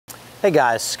Hey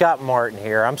guys, Scott Martin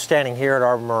here. I'm standing here at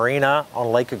our marina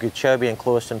on Lake Okeechobee in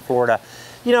Clewiston, Florida.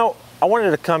 You know, I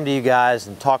wanted to come to you guys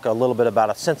and talk a little bit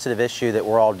about a sensitive issue that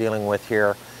we're all dealing with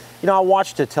here. You know, I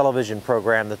watched a television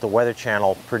program that the Weather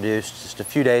Channel produced just a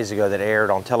few days ago that aired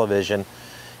on television,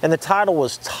 and the title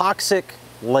was Toxic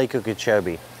Lake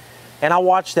Okeechobee. And I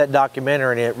watched that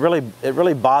documentary and it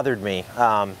really bothered me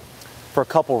for a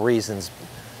couple reasons.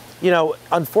 You know,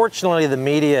 unfortunately the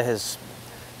media has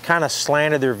kind of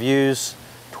slanted their views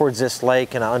towards this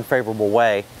lake in an unfavorable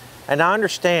way. And I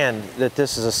understand that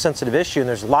this is a sensitive issue and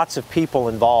there's lots of people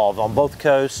involved on both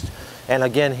coasts and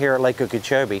again here at Lake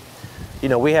Okeechobee. You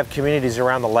know, we have communities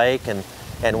around the lake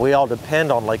and we all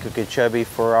depend on Lake Okeechobee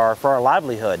for our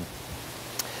livelihood,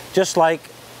 just like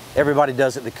everybody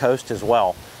does at the coast as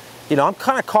well. You know, I'm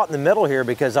kind of caught in the middle here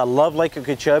because I love Lake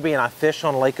Okeechobee and I fish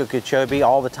on Lake Okeechobee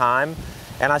all the time,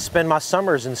 and I spend my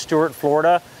summers in Stuart,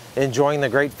 Florida, enjoying the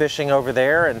great fishing over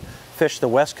there, and fish the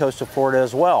west coast of Florida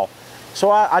as well. So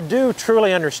I do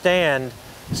truly understand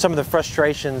some of the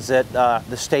frustrations that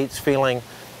the state's feeling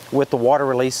with the water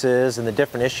releases and the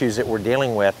different issues that we're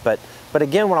dealing with. But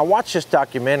again, when I watched this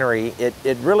documentary,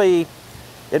 it really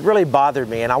bothered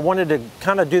me, and I wanted to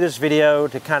kind of do this video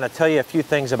to kind of tell you a few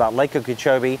things about Lake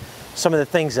Okeechobee, some of the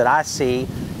things that I see,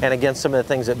 and again, some of the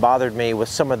things that bothered me with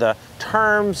some of the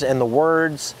terms and the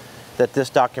words that this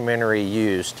documentary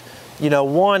used. You know,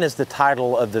 one is the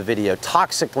title of the video,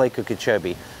 Toxic Lake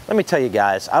Okeechobee. Let me tell you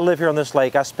guys, I live here on this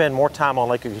lake. I spend more time on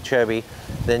Lake Okeechobee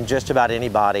than just about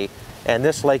anybody, and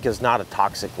this lake is not a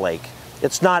toxic lake.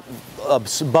 It's not a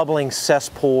bubbling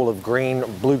cesspool of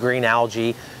blue-green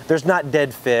algae. There's not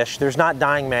dead fish. There's not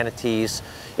dying manatees.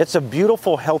 It's a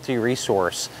beautiful, healthy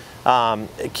resource.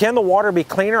 Can the water be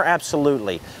cleaner?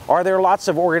 Absolutely. Are there lots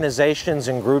of organizations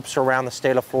and groups around the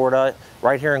state of Florida,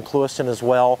 right here in Clewiston as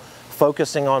well,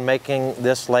 focusing on making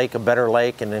this lake a better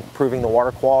lake and improving the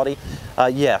water quality?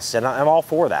 Yes, and I'm all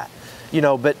for that. You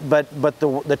know, but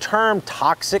the term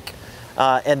toxic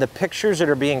and the pictures that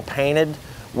are being painted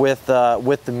with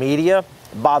the media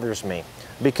bothers me,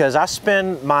 because I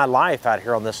spend my life out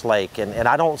here on this lake and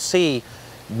I don't see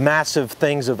massive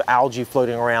things of algae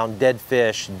floating around, dead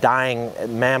fish, dying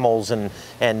mammals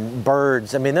and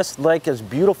birds. I mean, this lake is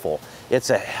beautiful. It's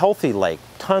a healthy lake,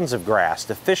 tons of grass,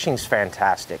 the fishing's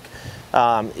fantastic.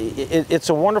 It's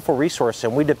a wonderful resource,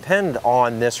 and we depend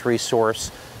on this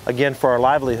resource, again, for our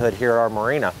livelihood here at our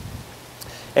marina.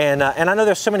 And I know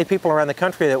there's so many people around the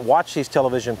country that watch these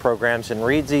television programs and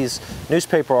read these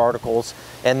newspaper articles,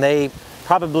 and they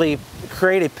probably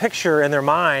create a picture in their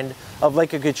mind of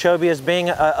Lake Okeechobee as being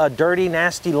a dirty,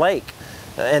 nasty lake.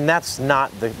 And that's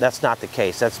not the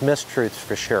case. That's mistruths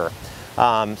for sure.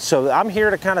 So I'm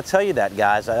here to kind of tell you that,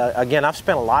 guys. Again, I've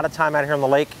spent a lot of time out here on the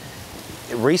lake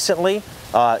recently,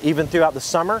 even throughout the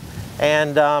summer.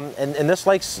 And this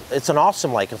lake's, it's an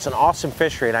awesome lake. It's an awesome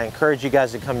fishery, and I encourage you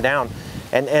guys to come down.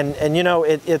 And you know,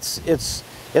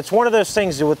 it's one of those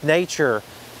things with nature.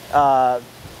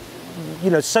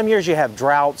 You know, some years you have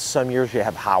droughts, some years you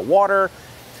have high water.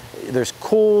 There's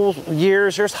cool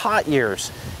years, there's hot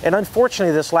years. And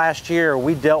unfortunately this last year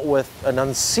we dealt with an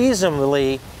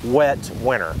unseasonably wet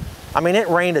winter. I mean, it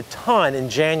rained a ton in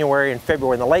January and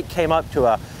February, and the lake came up to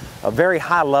a very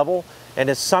high level, and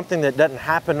it's something that doesn't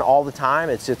happen all the time.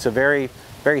 It's a very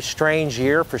strange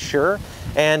year for sure.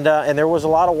 And there was a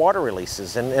lot of water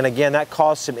releases, and again, that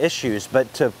caused some issues.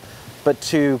 But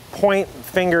to point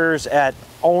fingers at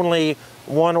only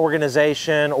one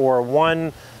organization or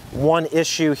one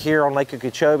issue here on Lake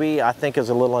Okeechobee, I think is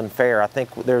a little unfair. I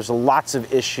think there's lots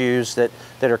of issues that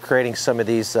are creating some of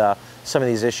these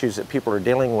issues that people are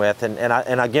dealing with,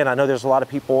 and again, I know there's a lot of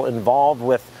people involved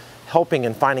with helping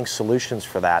and finding solutions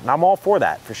for that, and I'm all for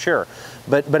that for sure.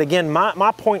 But again,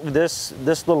 my point to this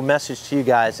little message to you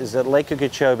guys is that Lake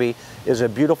Okeechobee is a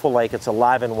beautiful lake. It's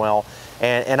alive and well,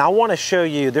 and I want to show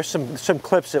you. There's some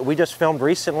clips that we just filmed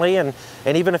recently and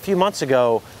even a few months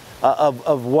ago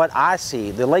of what I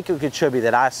see, the Lake Okeechobee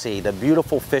that I see, the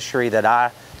beautiful fishery that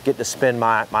I get to spend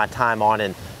my time on,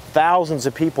 and thousands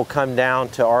of people come down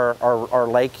to our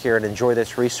lake here and enjoy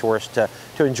this resource to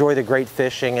enjoy the great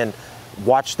fishing and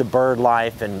watch the bird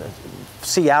life and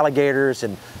see alligators,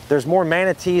 and there's more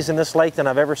manatees in this lake than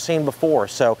I've ever seen before.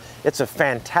 So it's a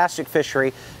fantastic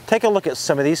fishery. Take a look at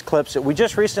some of these clips that we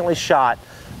just recently shot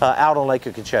out on Lake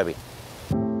Okeechobee.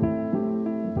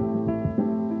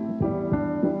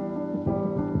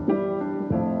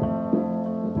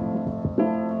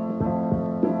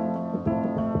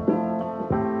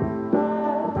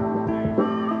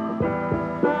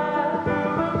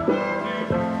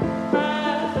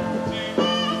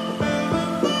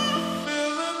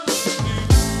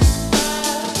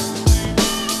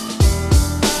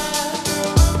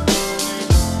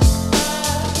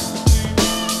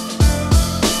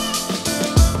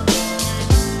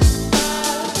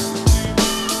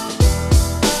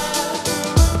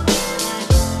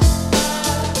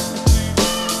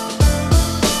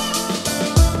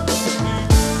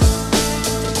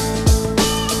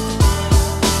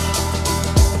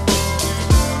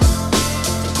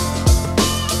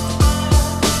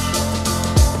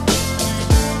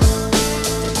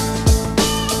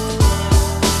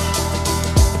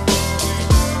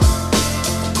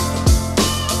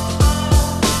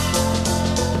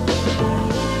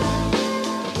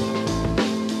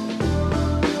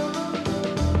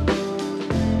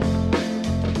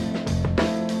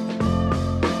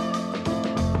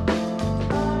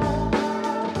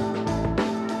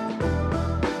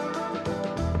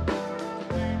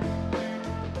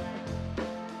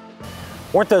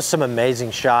 Weren't those some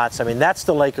amazing shots? I mean, that's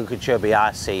the Lake Okeechobee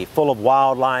I see, full of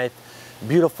wildlife,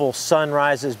 beautiful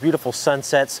sunrises, beautiful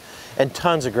sunsets, and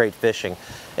tons of great fishing.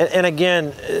 And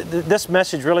again, this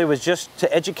message really was just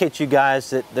to educate you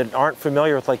guys that aren't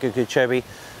familiar with Lake Okeechobee,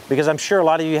 because I'm sure a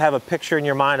lot of you have a picture in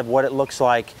your mind of what it looks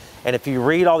like. And if you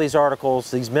read all these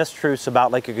articles, these mistruths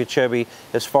about Lake Okeechobee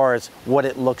as far as what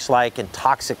it looks like, and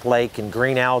toxic lake and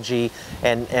green algae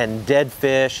and dead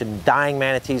fish and dying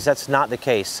manatees, that's not the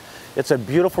case. It's a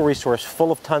beautiful resource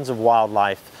full of tons of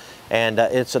wildlife, and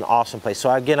it's an awesome place.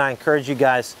 So again, I encourage you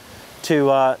guys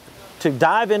to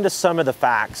dive into some of the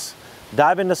facts,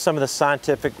 dive into some of the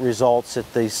scientific results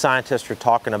that the scientists are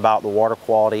talking about, the water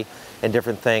quality and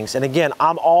different things. And again,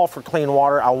 I'm all for clean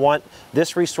water. I want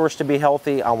this resource to be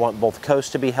healthy. I want both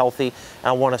coasts to be healthy. And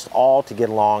I want us all to get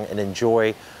along and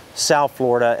enjoy South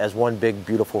Florida as one big,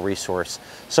 beautiful resource.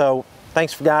 So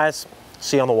thanks, guys.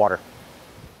 See you on the water.